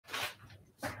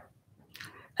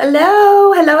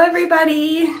Hello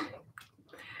everybody.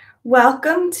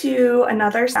 Welcome to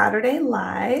another Saturday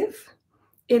Live.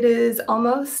 It is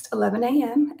almost 11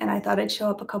 a.m. and I thought I'd show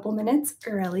up a couple minutes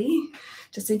early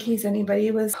just in case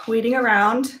anybody was waiting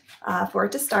around for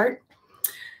it to start.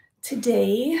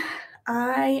 Today,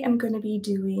 I am going to be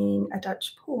doing a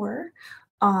Dutch pour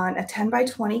on a 10 by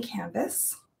 20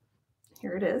 canvas.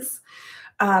 Here it is.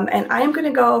 And I am going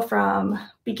to go from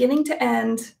beginning to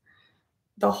end,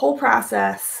 the whole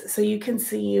process, so you can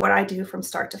see what I do from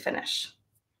start to finish.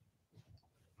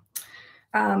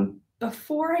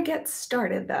 Before I get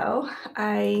started though,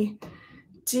 I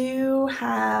do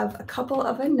have a couple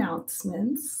of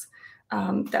announcements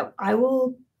that I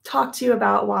will talk to you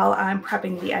about while I'm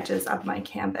prepping the edges of my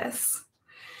canvas.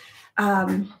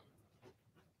 I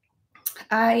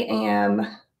am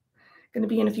going to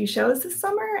be in a few shows this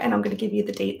summer and I'm going to give you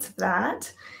the dates of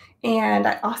that. And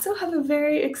I also have a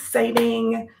very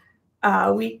exciting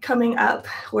week coming up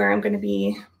where I'm going to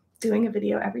be doing a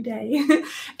video every day.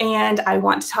 And I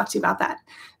want to talk to you about that.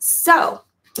 So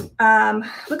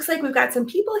looks like we've got some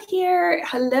people here.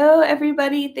 Hello,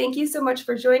 everybody. Thank you so much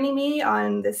for joining me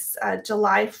on this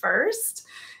July 1st.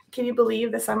 Can you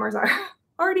believe the summers are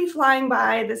already flying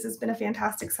by? This has been a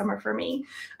fantastic summer for me.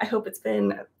 I hope it's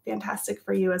been fantastic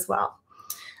for you as well.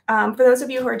 For those of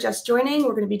you who are just joining, we're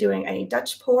going to be doing a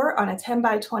Dutch pour on a 10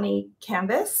 by 20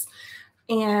 canvas.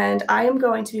 And I am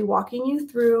going to be walking you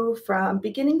through from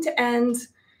beginning to end,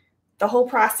 the whole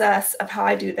process of how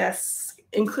I do this,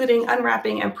 including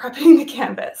unwrapping and prepping the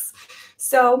canvas.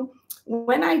 So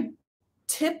when I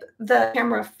tip the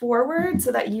camera forward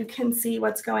so that you can see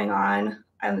what's going on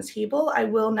the table, I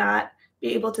will not be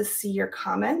able to see your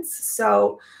comments.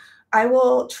 So I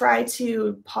will try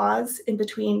to pause in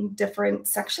between different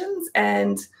sections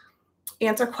and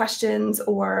answer questions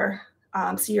or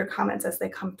see your comments as they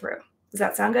come through. Does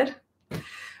that sound good?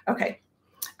 Okay,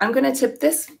 I'm going to tip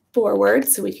this forward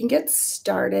so we can get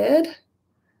started.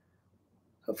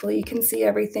 Hopefully you can see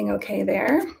everything okay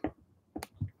there.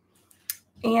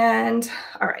 And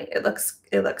all right, it looks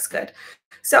good.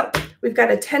 So we've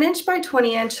got a 10-inch by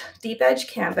 20-inch deep edge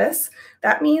canvas.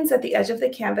 That means that the edge of the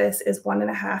canvas is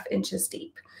 1.5 inches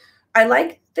deep. I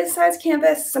like this size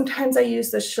canvas. Sometimes I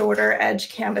use the shorter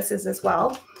edge canvases as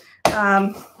well.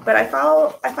 But I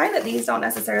find that these don't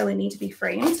necessarily need to be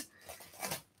framed.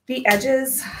 The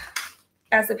edges,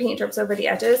 as the paint drips over the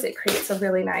edges, it creates a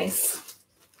really nice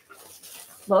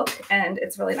look, and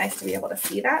it's really nice to be able to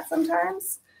see that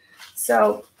sometimes.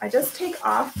 So I just take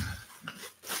off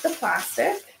the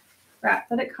plastic wrap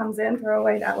that it comes in, throw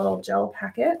away that little gel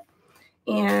packet,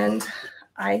 and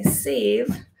I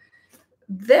save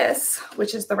this,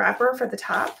 which is the wrapper for the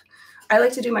top. I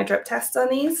like to do my drip tests on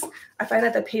these. I find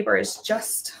that the paper is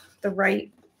just the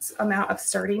right amount of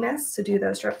sturdiness to do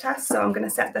those drip tests. So I'm going to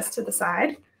set this to the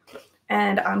side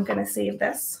and I'm going to save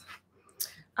this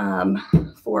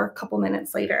for a couple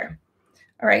minutes later.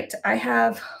 All right, I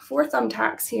have 4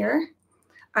 thumbtacks here.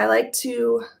 I like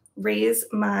to raise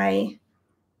my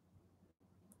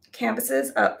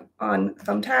canvases up on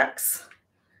thumbtacks.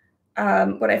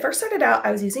 When I first started out,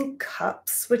 I was using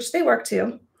cups, which they work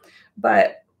too,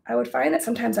 but I would find that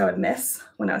sometimes I would miss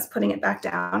when I was putting it back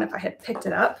down if I had picked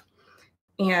it up,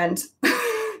 and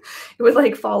it would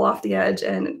like fall off the edge,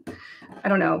 and I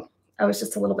don't know, I was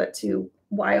just a little bit too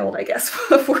wild, I guess,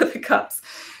 for the cups.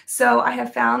 So I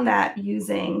have found that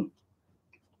using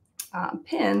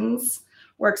pins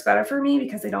works better for me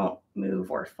because they don't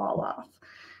move or fall off.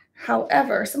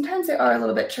 However, sometimes they are a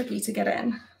little bit tricky to get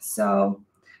in. So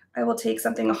I will take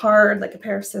something hard like a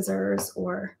pair of scissors,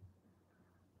 or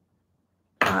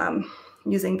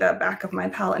using the back of my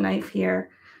palette knife here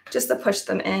just to push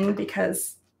them in,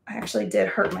 because I actually did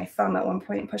hurt my thumb at one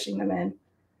point pushing them in.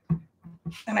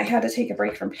 And I had to take a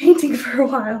break from painting for a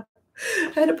while.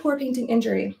 I had a poor painting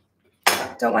injury.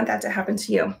 Don't want that to happen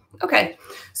to you. Okay,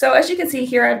 so as you can see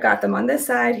here, I've got them on this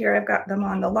side. Here I've got them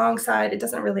on the long side. It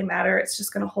doesn't really matter. It's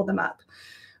just going to hold them up.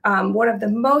 One of the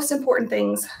most important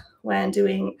things when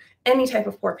doing any type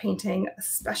of pour painting,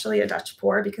 especially a Dutch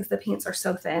pour, because the paints are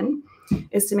so thin,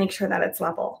 is to make sure that it's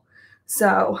level.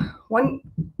 So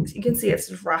you can see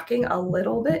it's rocking a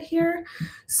little bit here.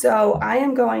 So I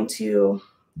am going to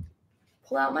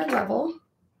pull out my level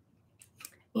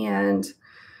and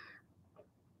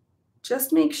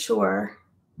just make sure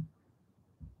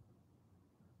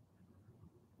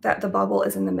that the bubble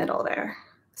is in the middle there.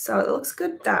 So it looks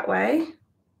good that way.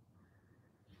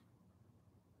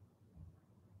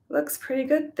 Looks pretty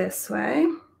good this way.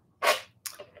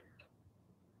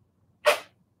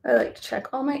 I like to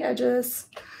check all my edges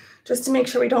just to make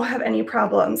sure we don't have any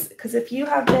problems, because if you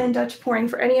have been Dutch pouring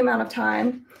for any amount of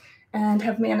time and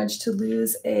have managed to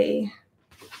lose a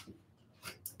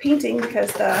painting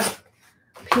because the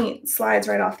paint slides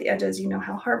right off the edges. You know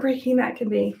how heartbreaking that can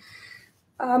be.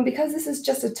 Because this is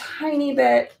just a tiny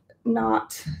bit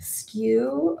not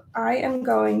skew, I am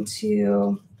going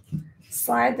to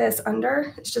slide this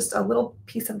under. It's just a little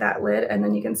piece of that lid, and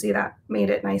then you can see that made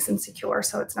it nice and secure,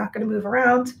 so it's not going to move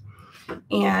around,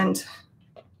 and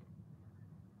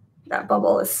that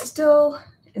bubble is still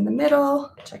in the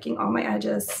middle, checking all my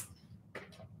edges.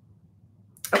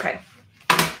 Okay,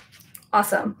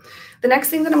 awesome. The next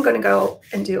thing that I'm going to go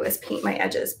and do is paint my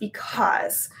edges,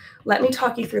 because let me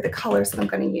talk you through the colors that I'm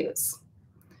going to use.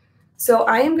 So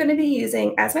I am going to be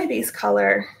using as my base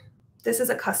color, this is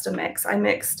a custom mix.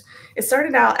 It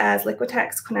started out as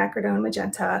Liquitex Quinacridone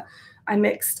Magenta. I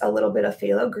mixed a little bit of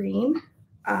phthalo green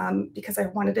because I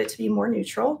wanted it to be more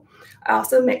neutral. I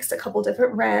also mixed a couple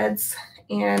different reds,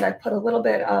 and I put a little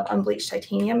bit of unbleached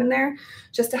titanium in there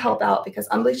just to help out, because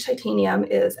unbleached titanium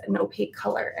is an opaque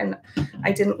color and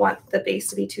I didn't want the base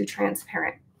to be too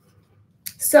transparent.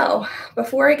 So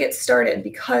before I get started,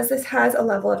 because this has a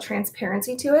level of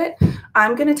transparency to it,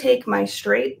 I'm going to take my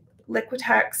straight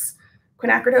Liquitex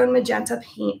Quinacridone Magenta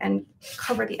paint and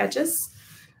cover the edges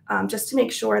just to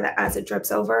make sure that as it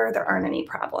drips over, there aren't any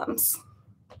problems.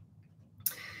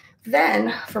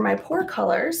 Then for my pour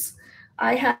colors,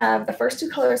 I have the first two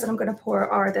colors that I'm going to pour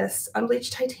are this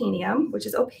unbleached titanium, which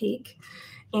is opaque,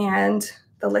 and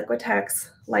the Liquitex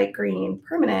light green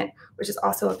permanent, which is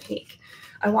also opaque.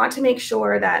 I want to make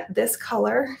sure that this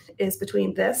color is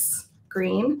between this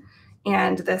green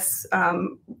and this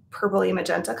purpley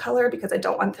magenta color, because I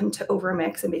don't want them to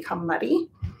overmix and become muddy.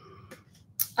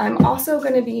 I'm also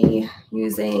going to be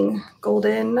using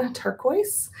golden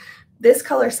turquoise. This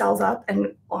color sells up,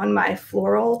 and on my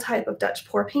floral type of Dutch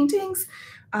pour paintings,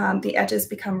 the edges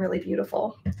become really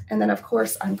beautiful. And then of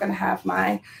course, I'm going to have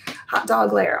my hot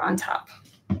dog layer on top.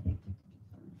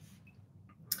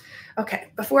 Okay,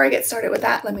 before I get started with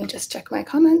that, let me just check my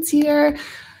comments here.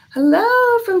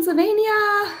 Hello from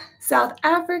Slovenia, South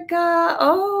Africa.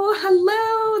 Oh,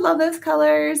 hello, love those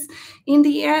colors.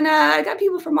 Indiana, I got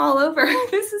people from all over.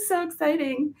 This is so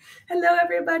exciting. Hello,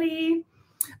 everybody.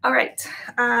 All right,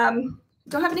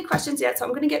 don't have any questions yet, so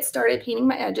I'm gonna get started painting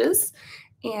my edges,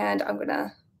 and I'm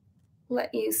gonna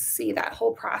let you see that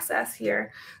whole process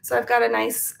here. So I've got a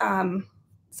nice,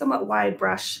 somewhat wide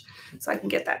brush so I can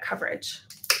get that coverage.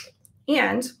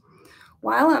 And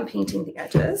while I'm painting the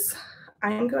edges,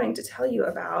 I am going to tell you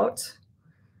about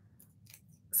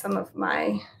some of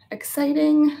my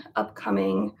exciting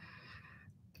upcoming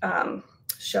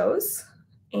shows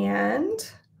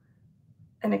and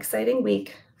an exciting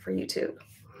week for YouTube.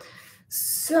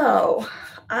 So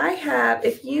I have,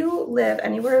 if you live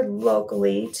anywhere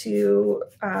locally to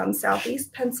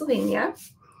Southeast Pennsylvania,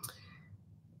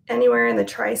 anywhere in the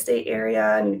tri-state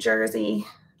area, New Jersey,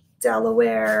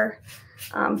 Delaware,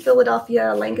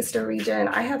 Philadelphia, Lancaster region,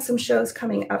 I have some shows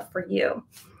coming up for you.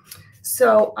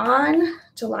 So on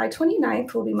July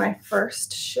 29th will be my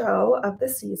first show of the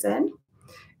season,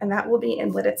 and that will be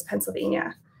in Lidditz,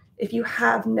 Pennsylvania. If you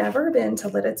have never been to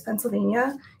Lidditz,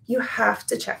 Pennsylvania, you have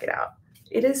to check it out.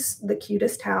 It is the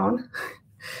cutest town,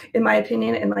 in my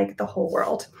opinion, in like the whole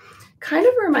world. Kind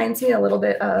of reminds me a little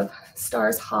bit of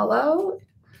Stars Hollow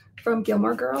from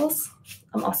Gilmore Girls.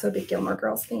 I'm also a big Gilmore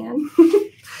Girls fan.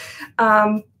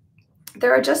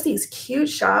 There are just these cute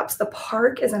shops. The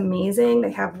park is amazing.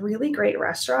 They have really great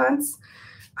restaurants.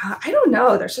 I don't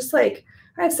know. There's just like,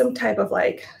 I have some type of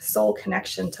like soul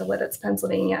connection to Lidditz,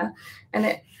 Pennsylvania.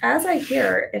 And as I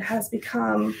hear, it has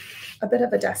become a bit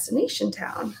of a destination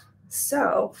town.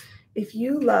 So if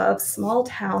you love small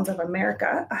towns of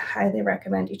America, I highly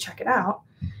recommend you check it out.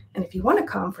 And if you want to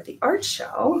come for the art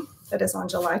show that is on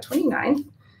July 29th,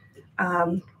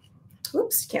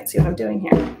 whoops, you can't see what I'm doing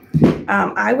here.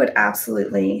 I would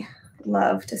absolutely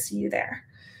love to see you there.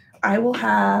 I will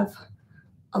have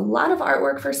a lot of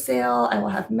artwork for sale. I will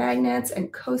have magnets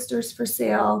and coasters for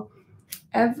sale.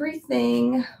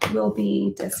 Everything will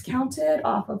be discounted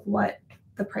off of what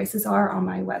the prices are on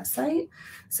my website.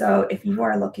 So if you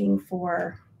are looking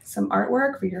for some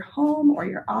artwork for your home or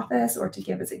your office or to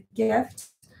give as a gift,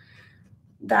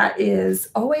 that is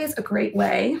always a great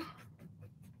way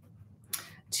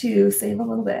to save a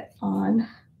little bit on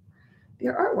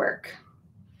your artwork.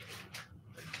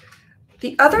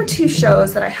 The other two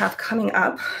shows that I have coming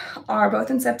up are both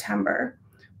in September.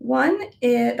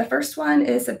 The first one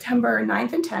is September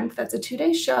 9th and 10th. That's a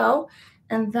 2-day show.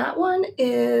 And that one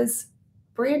is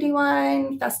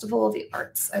Brandywine Festival of the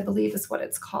Arts, I believe is what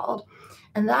it's called.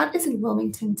 And that is in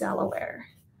Wilmington, Delaware.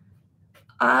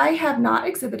 I have not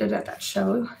exhibited at that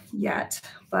show yet,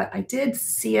 but I did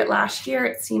see it last year.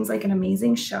 It seems like an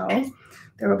amazing show.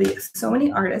 There will be so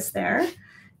many artists there,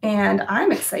 and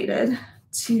I'm excited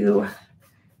to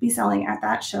be selling at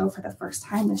that show for the first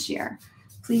time this year.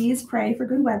 Please pray for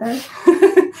good weather.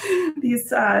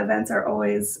 These events are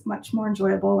always much more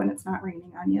enjoyable when it's not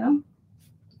raining on you.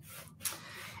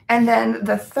 And then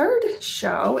the third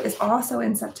show is also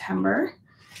in September,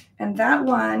 and that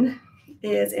one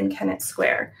is in Kennett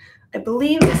Square. I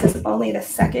believe this is only the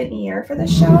second year for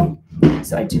this show,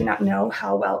 so I do not know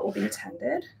how well it will be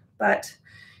attended, but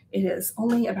it is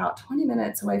only about 20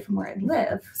 minutes away from where I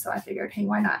live, so I figured, hey,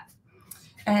 why not?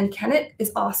 And Kennett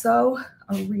is also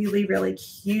a really, really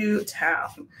cute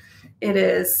town.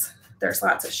 There's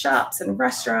lots of shops and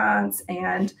restaurants,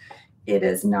 and it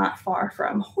is not far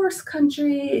from horse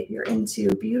country if you're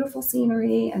into beautiful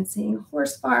scenery and seeing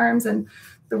horse farms and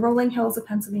the rolling hills of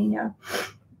Pennsylvania.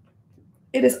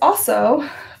 It is also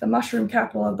the mushroom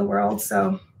capital of the world,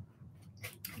 so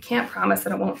I can't promise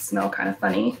that it won't smell kind of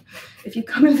funny if you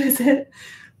come and visit.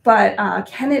 But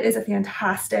Kennett is a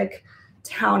fantastic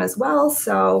town as well,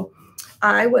 so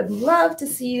I would love to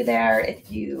see you there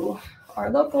if you are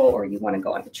local or you want to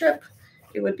go on a trip.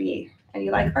 It would be, and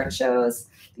you like art shows,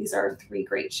 these are 3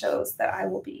 great shows that I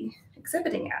will be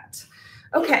exhibiting at.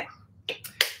 Okay,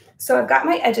 so I've got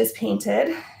my edges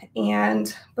painted,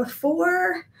 and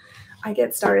before I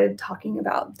get started talking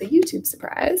about the YouTube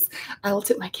surprise, I will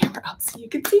tip my camera up so you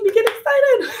can see me get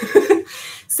excited.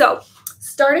 So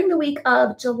starting the week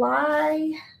of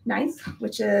July 9th,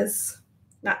 which is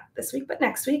not this week, but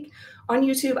next week, on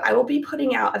YouTube, I will be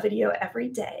putting out a video every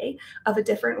day of a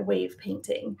different wave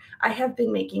painting. I have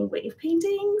been making wave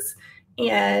paintings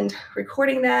and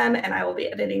recording them, and I will be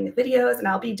editing the videos, and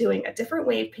I'll be doing a different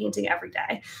wave painting every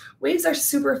day. Waves are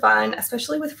super fun,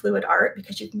 especially with fluid art,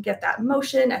 because you can get that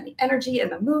motion and the energy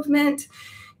and the movement,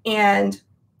 and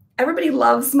everybody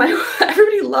loves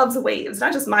waves,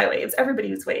 not just my waves,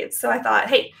 everybody's waves. So I thought,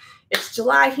 hey, it's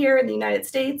July here in the United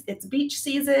States, it's beach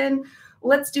season,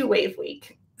 let's do Wave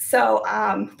Week. So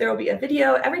there will be a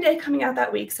video every day coming out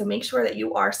that week. So make sure that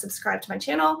you are subscribed to my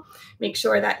channel. Make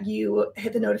sure that you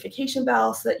hit the notification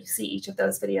bell so that you see each of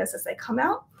those videos as they come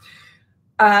out.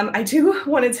 I do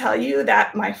want to tell you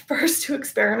that my first 2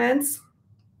 experiments,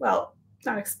 well,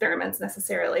 not experiments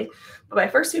necessarily, but my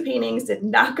first 2 paintings did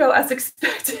not go as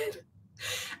expected.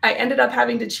 I ended up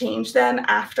having to change them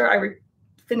after I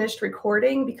finished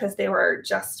recording because they were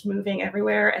just moving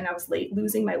everywhere and I was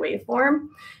losing my waveform.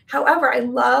 However, I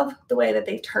love the way that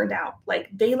they turned out. Like,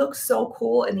 they look so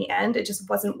cool in the end. It just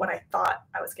wasn't what I thought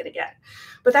I was going to get.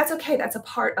 But that's okay. That's a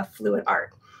part of fluid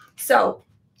art. So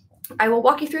I will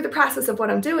walk you through the process of what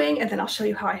I'm doing, and then I'll show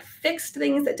you how I fixed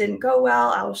things that didn't go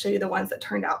well. I will show you the ones that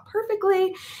turned out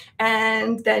perfectly.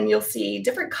 And then you'll see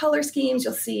different color schemes.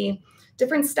 You'll see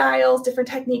different styles, different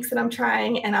techniques that I'm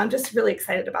trying, and I'm just really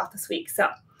excited about this week. So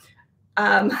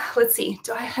let's see,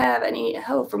 do I have any,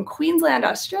 from Queensland,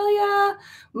 Australia,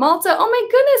 Malta, oh my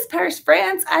goodness, Paris,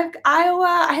 France,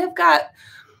 Iowa, I have got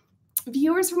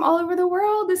viewers from all over the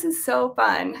world. This is so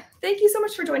fun. Thank you so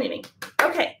much for joining me.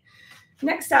 Okay,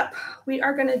 next up, we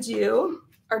are gonna do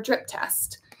our drip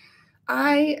test.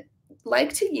 I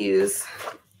like to use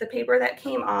the paper that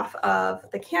came off of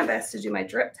the canvas to do my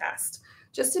drip test,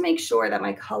 just to make sure that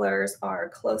my colors are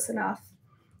close enough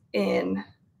in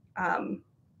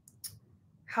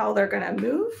how they're going to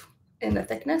move, in the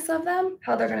thickness of them,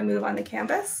 how they're going to move on the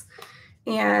canvas.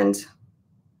 And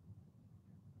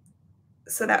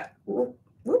so that,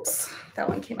 whoops, that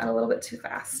one came out a little bit too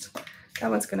fast. That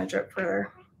one's going to drip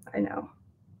further, I know.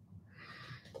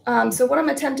 So what I'm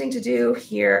attempting to do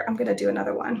here, I'm going to do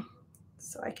another one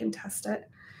so I can test it.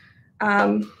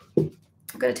 I'm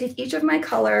going to take each of my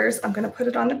colors, I'm going to put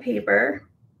it on the paper,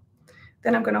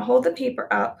 then I'm going to hold the paper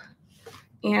up,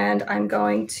 and I'm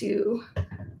going to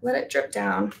let it drip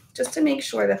down just to make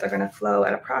sure that they're going to flow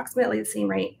at approximately the same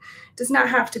rate. It does not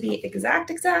have to be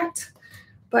exact,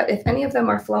 but if any of them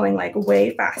are flowing like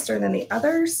way faster than the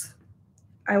others,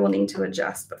 I will need to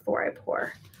adjust before I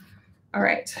pour. All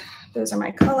right, those are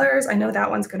my colors. I know that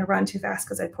one's going to run too fast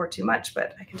because I poured too much,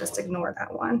 but I can just ignore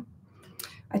that one.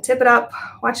 I tip it up,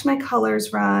 watch my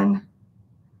colors run,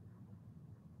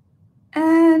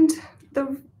 and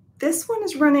this one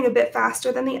is running a bit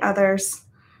faster than the others,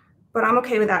 but I'm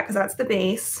okay with that because that's the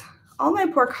base. All my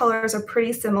pour colors are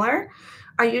pretty similar.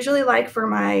 I usually like for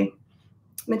my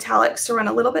metallics to run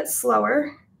a little bit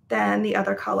slower than the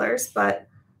other colors, but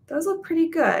those look pretty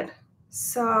good.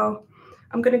 So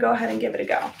I'm going to go ahead and give it a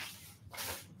go.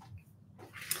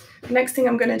 The next thing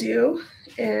I'm going to do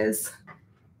is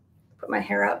put my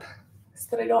hair up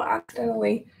so that I don't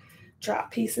accidentally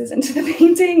drop pieces into the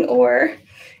painting, or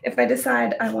if I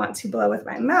decide I want to blow with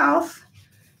my mouth,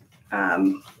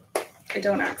 I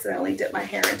don't accidentally dip my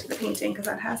hair into the painting, because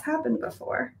that has happened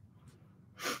before.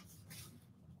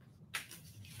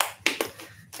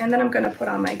 And then I'm going to put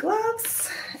on my gloves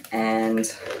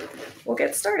and we'll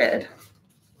get started.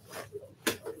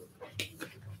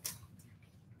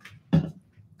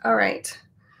 All right,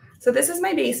 so this is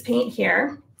my base paint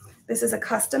here. This is a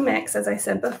custom mix, as I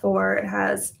said before. It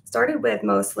has started with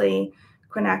mostly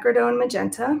quinacridone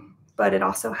magenta, but it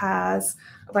also has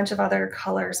a bunch of other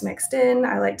colors mixed in.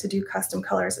 I like to do custom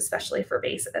colors, especially for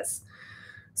bases.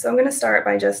 So I'm going to start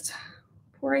by just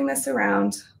pouring this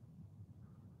around.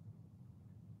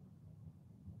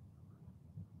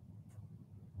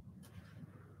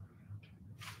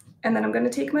 And then I'm going to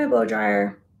take my blow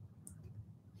dryer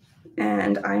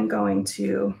and I'm going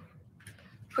to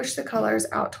push the colors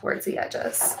out towards the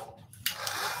edges.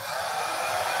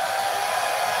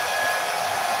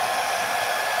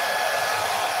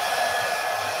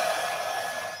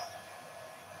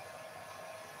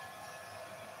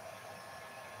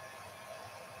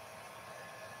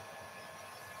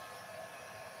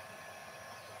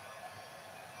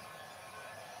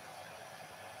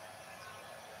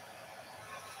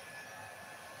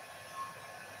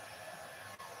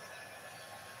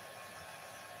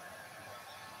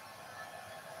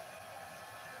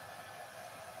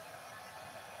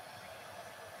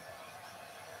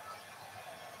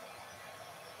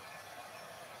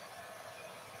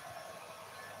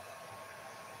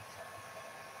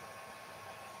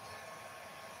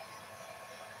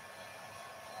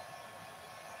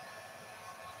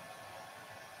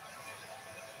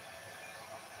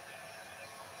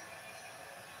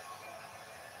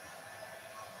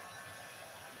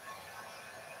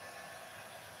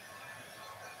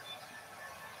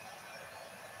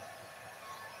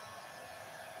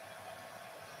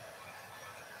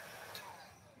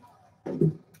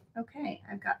 Okay,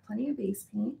 I've got plenty of base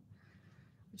paint,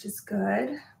 which is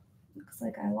good. Looks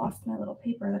like I lost my little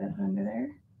paper that I put under there.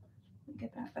 Let me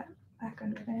get that back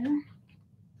under there.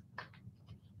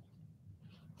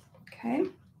 Okay.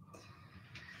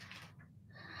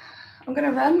 I'm going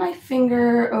to run my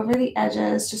finger over the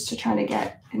edges just to try to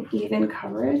get an even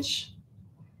coverage.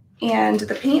 And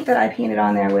the paint that I painted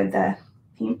on there with the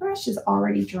paintbrush is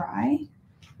already dry.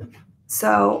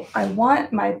 So I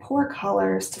want my pour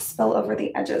colors to spill over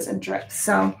the edges and drip.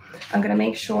 So I'm going to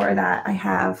make sure that I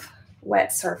have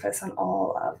wet surface on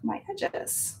all of my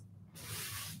edges.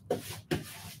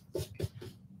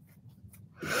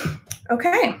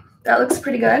 Okay, that looks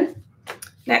pretty good.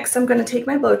 Next, I'm going to take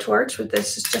my blowtorch with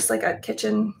this. It's just like a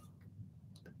kitchen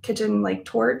like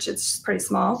torch. It's pretty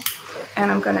small.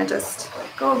 And I'm going to just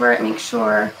go over it, make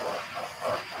sure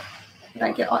that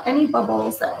I get any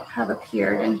bubbles that have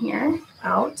appeared in here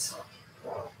out.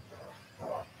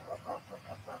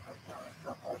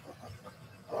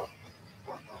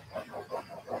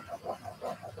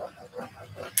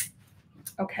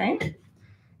 Okay,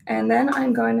 and then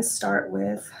I'm going to start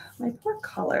with my pour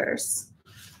colors.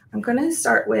 I'm going to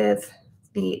start with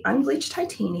the unbleached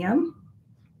titanium,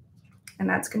 and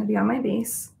that's going to be on my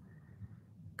base.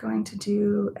 Going to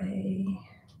do a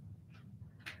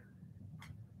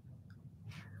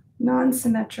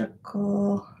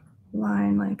non-symmetrical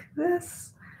line like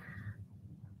this.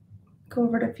 Go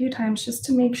over it a few times just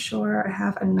to make sure I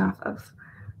have enough of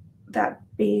that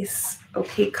base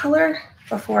opaque color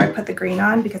before I put the green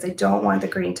on, because I don't want the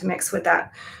green to mix with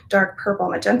that dark purple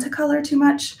magenta color too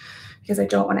much, because I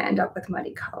don't want to end up with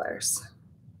muddy colors.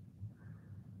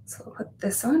 So I'll put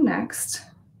this on next.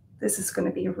 This is going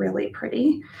to be really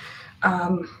pretty,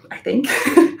 I think,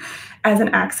 as an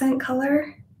accent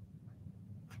color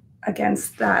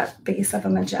against that base of a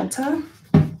magenta.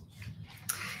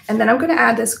 And then I'm going to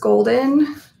add this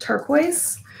golden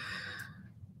turquoise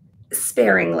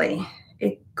sparingly.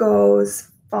 It goes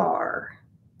far,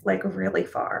 like really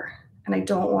far, and I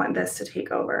don't want this to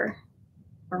take over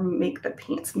or make the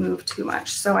paints move too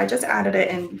much. So I just added it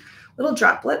in little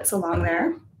droplets along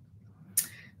there.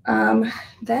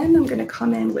 Then I'm going to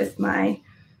come in with my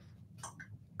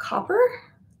copper.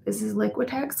 This is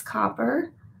Liquitex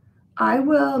copper. I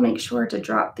will make sure to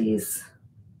drop these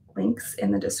links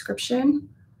in the description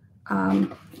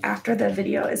after the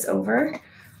video is over.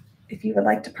 If you would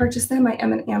like to purchase them, I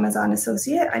am an Amazon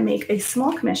associate. I make a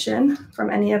small commission from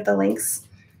any of the links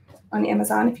on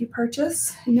Amazon if you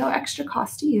purchase. No extra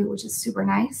cost to you, which is super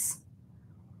nice.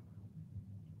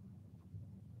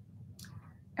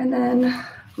 And then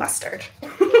mustard.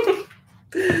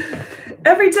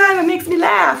 Every time it makes me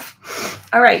laugh.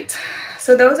 All right,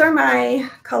 so those are my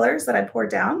colors that I poured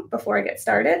down before I get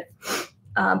started.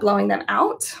 blowing them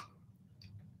out.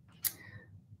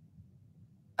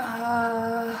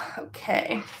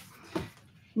 Okay.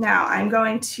 Now I'm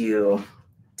going to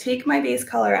take my base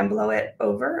color and blow it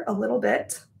over a little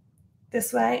bit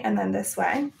this way and then this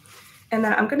way. And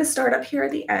then I'm going to start up here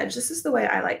at the edge. This is the way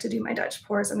I like to do my Dutch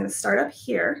pours. I'm going to start up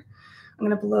here. I'm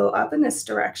going to blow up in this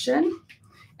direction.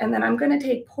 And then I'm going to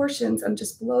take portions and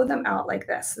just blow them out like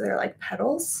this. So they're like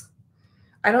petals.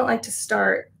 I don't like to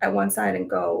start at one side and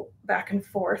go back and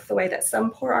forth the way that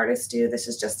some pour artists do. This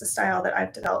is just a style that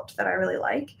I've developed that I really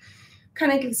like.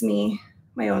 Kind of gives me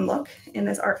my own look in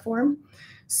this art form.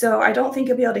 So I don't think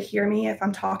you'll be able to hear me if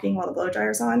I'm talking while the blow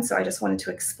dryer's on. So I just wanted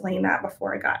to explain that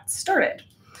before I got started.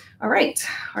 All right,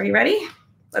 are you ready?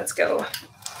 Let's go.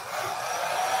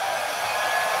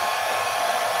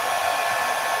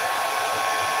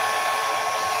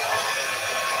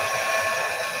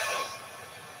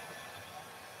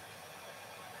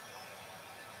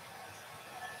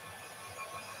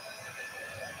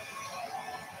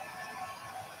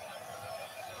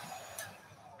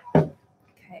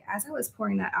 Okay, as I was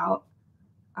pouring that out,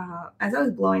 as I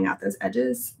was blowing out those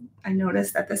edges, I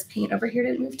noticed that this paint over here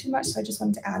didn't move too much, so I just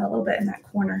wanted to add a little bit in that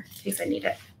corner in case I need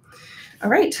it. All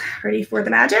right, ready for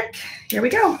the magic? Here we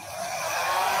go.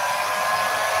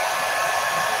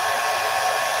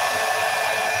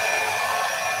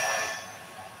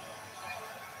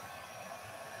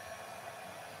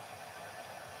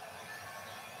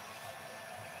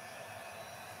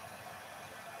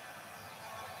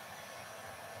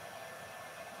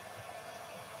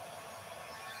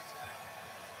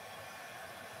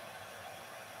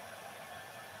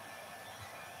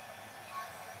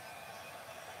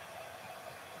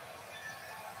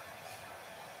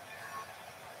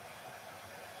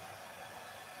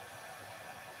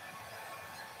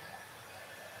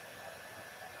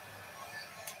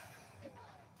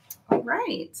 All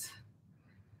right,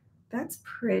 that's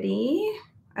pretty.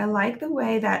 I like the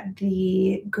way that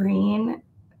the green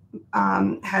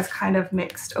has kind of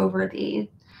mixed over the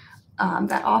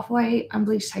that off-white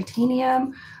unbleached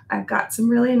titanium. I've got some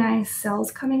really nice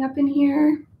cells coming up in here.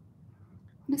 I'm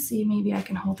gonna see, maybe I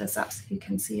can hold this up so you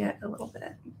can see it a little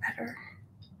bit better.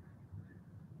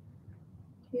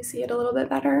 Can you see it a little bit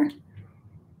better?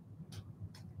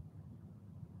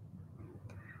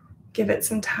 Give it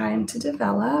some time to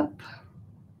develop.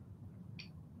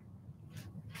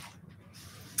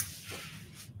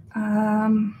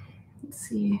 Let's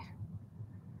see.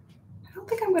 I don't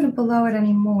think I'm going to blow it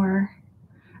anymore.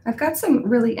 I've got some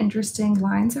really interesting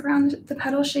lines around the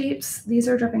petal shapes. These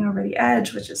are dripping over the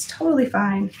edge, which is totally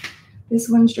fine. This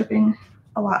one's dripping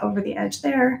a lot over the edge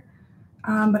there.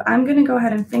 But I'm going to go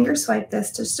ahead and finger swipe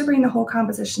this just to bring the whole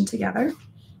composition together.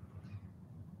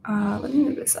 Let me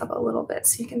move this up a little bit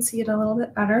so you can see it a little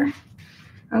bit better.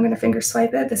 I'm going to finger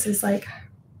swipe it. This is like,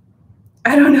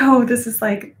 I don't know, this is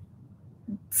like,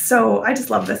 so I just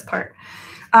love this part.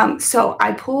 So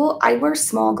I wear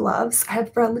small gloves. I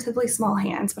have relatively small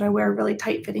hands, but I wear really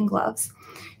tight fitting gloves.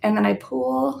 And then I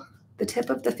pull the tip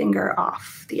of the finger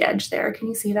off the edge there. Can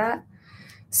you see that?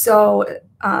 So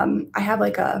I have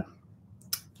like a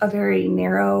very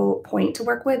narrow point to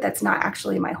work with that's not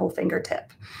actually my whole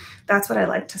fingertip. That's what I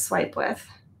like to swipe with.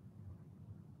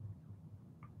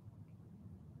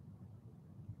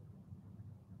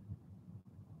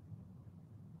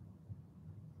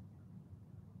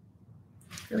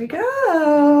 Here we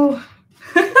go.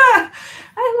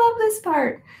 I love this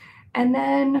part. And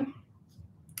then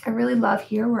I really love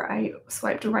here where I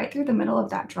swiped right through the middle of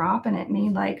that drop and it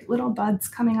made like little buds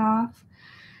coming off.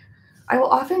 I will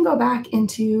often go back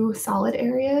into solid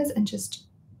areas and just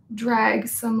drag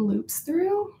some loops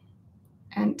through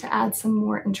and to add some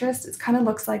more interest. It kind of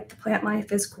looks like the plant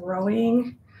life is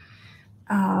growing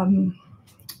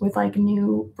with like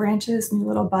new branches, new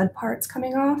little bud parts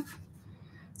coming off.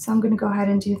 So I'm going to go ahead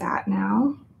and do that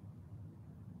now.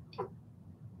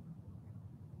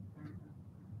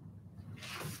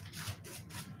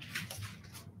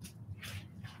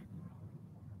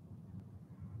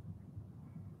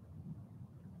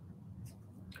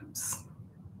 Oops.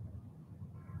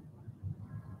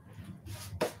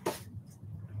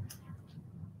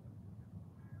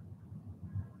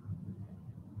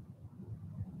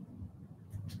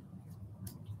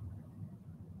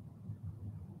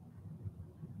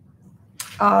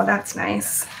 Oh, that's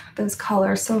nice. Those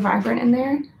colors so vibrant in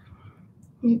there.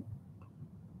 Let me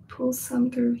pull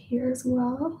some through here as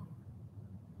well.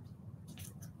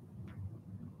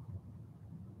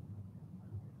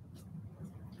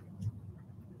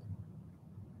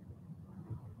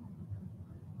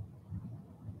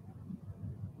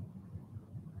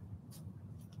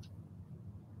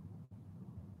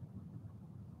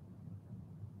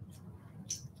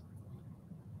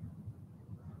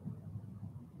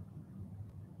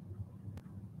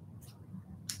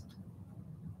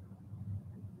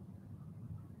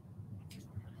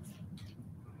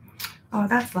 Oh,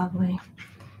 that's lovely.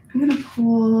 I'm going to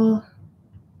pull a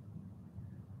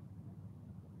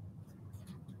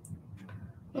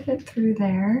little bit through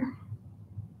there.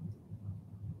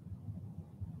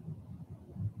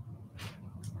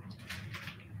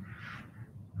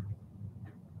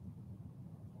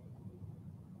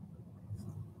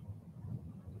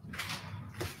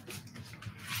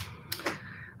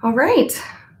 All right.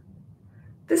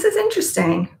 This is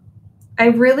interesting. I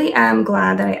really am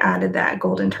glad that I added that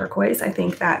golden turquoise. I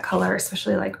think that color,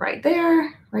 especially like right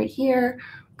there, right here,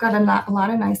 got a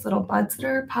lot of nice little buds that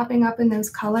are popping up in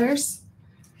those colors.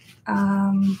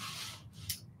 Don't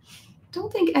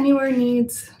think anywhere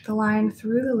needs the line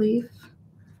through the leaf.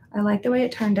 I like the way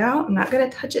it turned out. I'm not going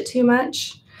to touch it too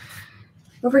much.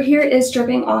 Over here is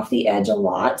dripping off the edge a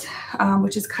lot,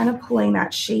 which is kind of pulling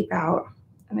that shape out.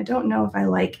 And I don't know if I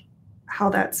like how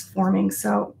that's forming.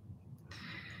 So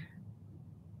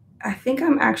I think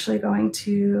I'm actually going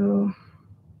to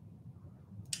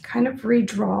kind of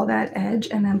redraw that edge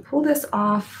and then pull this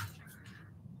off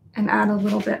and add a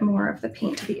little bit more of the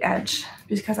paint to the edge,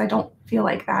 because I don't feel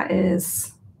like that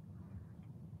is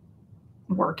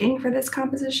working for this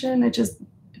composition. It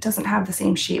doesn't have the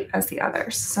same shape as the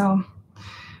others. So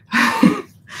I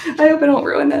hope I don't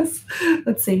ruin this.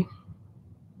 Let's see.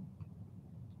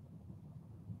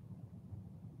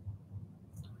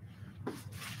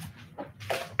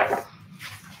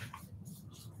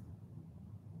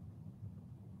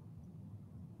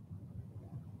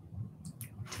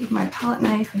 Take my palette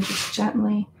knife and just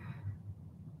gently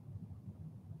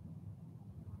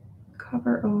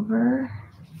cover over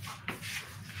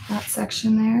that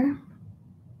section there.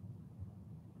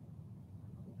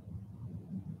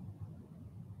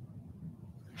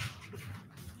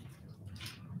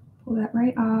 Pull that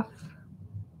right off.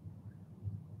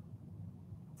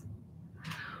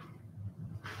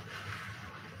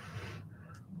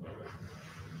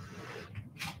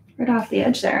 Right off the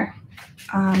edge there.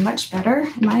 Much better,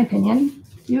 in my opinion.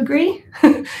 Do you agree?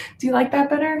 Do you like that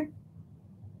better?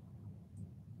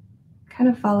 Kind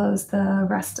of follows the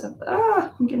rest of,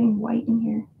 I'm getting white in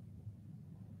here.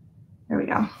 There we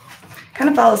go. Kind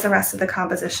of follows the rest of the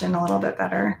composition a little bit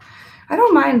better. I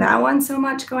don't mind that one so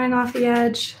much going off the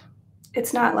edge.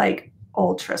 It's not like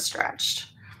ultra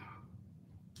stretched.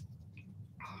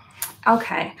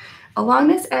 Okay, along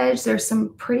this edge, there's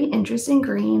some pretty interesting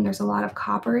green. There's a lot of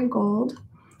copper and gold.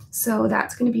 So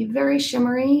that's going to be very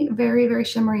shimmery, very, very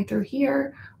shimmery through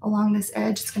here. Along this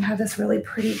edge, it's going to have this really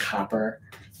pretty copper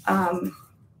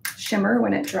shimmer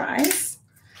when it dries.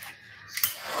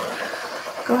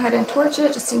 Go ahead and torch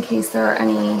it just in case there are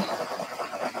any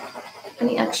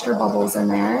extra bubbles in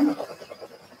there.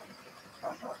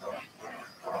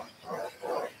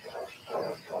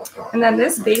 And then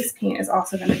this base paint is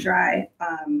also going to dry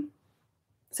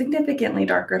significantly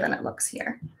darker than it looks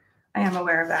here. I am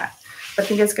aware of that, but I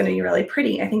think it's going to be really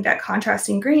pretty. I think that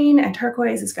contrasting green and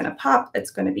turquoise is going to pop.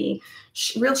 It's going to be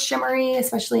real shimmery,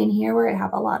 especially in here where I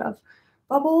have a lot of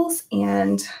bubbles,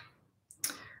 and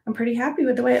I'm pretty happy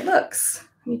with the way it looks.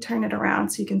 Let me turn it around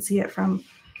so you can see it from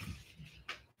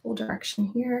full direction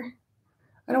here.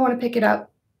 I don't want to pick it up,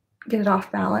 get it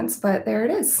off balance, but there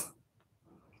it is.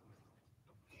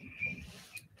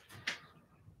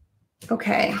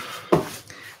 Okay,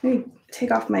 let me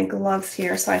take off my gloves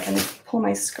here so I can pull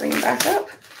my screen back up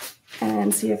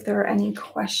and see if there are any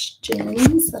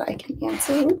questions that I can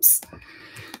answer. Oops.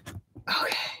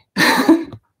 Okay.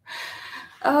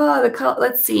 Oh, the color,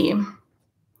 let's see.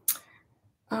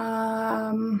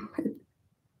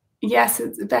 Yes,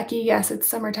 it's Becky. Yes, it's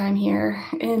summertime here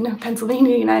in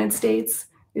Pennsylvania, United States.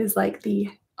 It is like the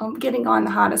getting on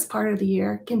the hottest part of the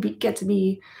year. Can get to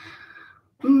be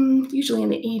usually in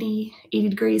the 80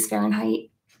 degrees Fahrenheit.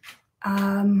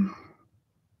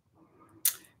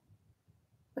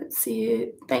 Let's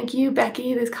see. Thank you,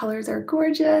 Becky. These colors are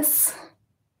gorgeous.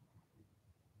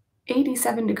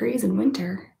 87 degrees in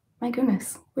winter. My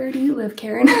goodness. Where do you live,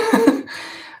 Karen?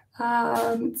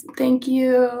 Thank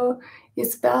you,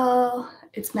 Isabel.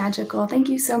 It's magical. Thank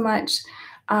you so much.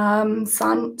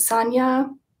 Sonia.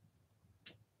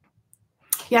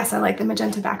 Yes, I like the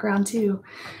magenta background too.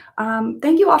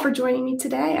 Thank you all for joining me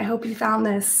today. I hope you found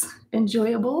this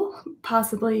enjoyable,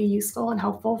 possibly useful and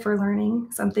helpful for learning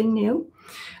something new.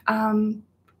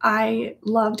 I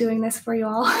love doing this for you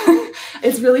all.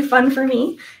 It's really fun for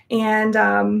me, and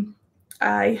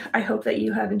I hope that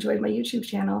you have enjoyed my YouTube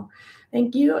channel.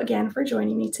 Thank you again for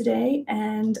joining me today,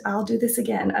 and I'll do this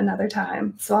again another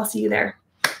time. So I'll see you there.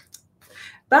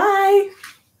 Bye.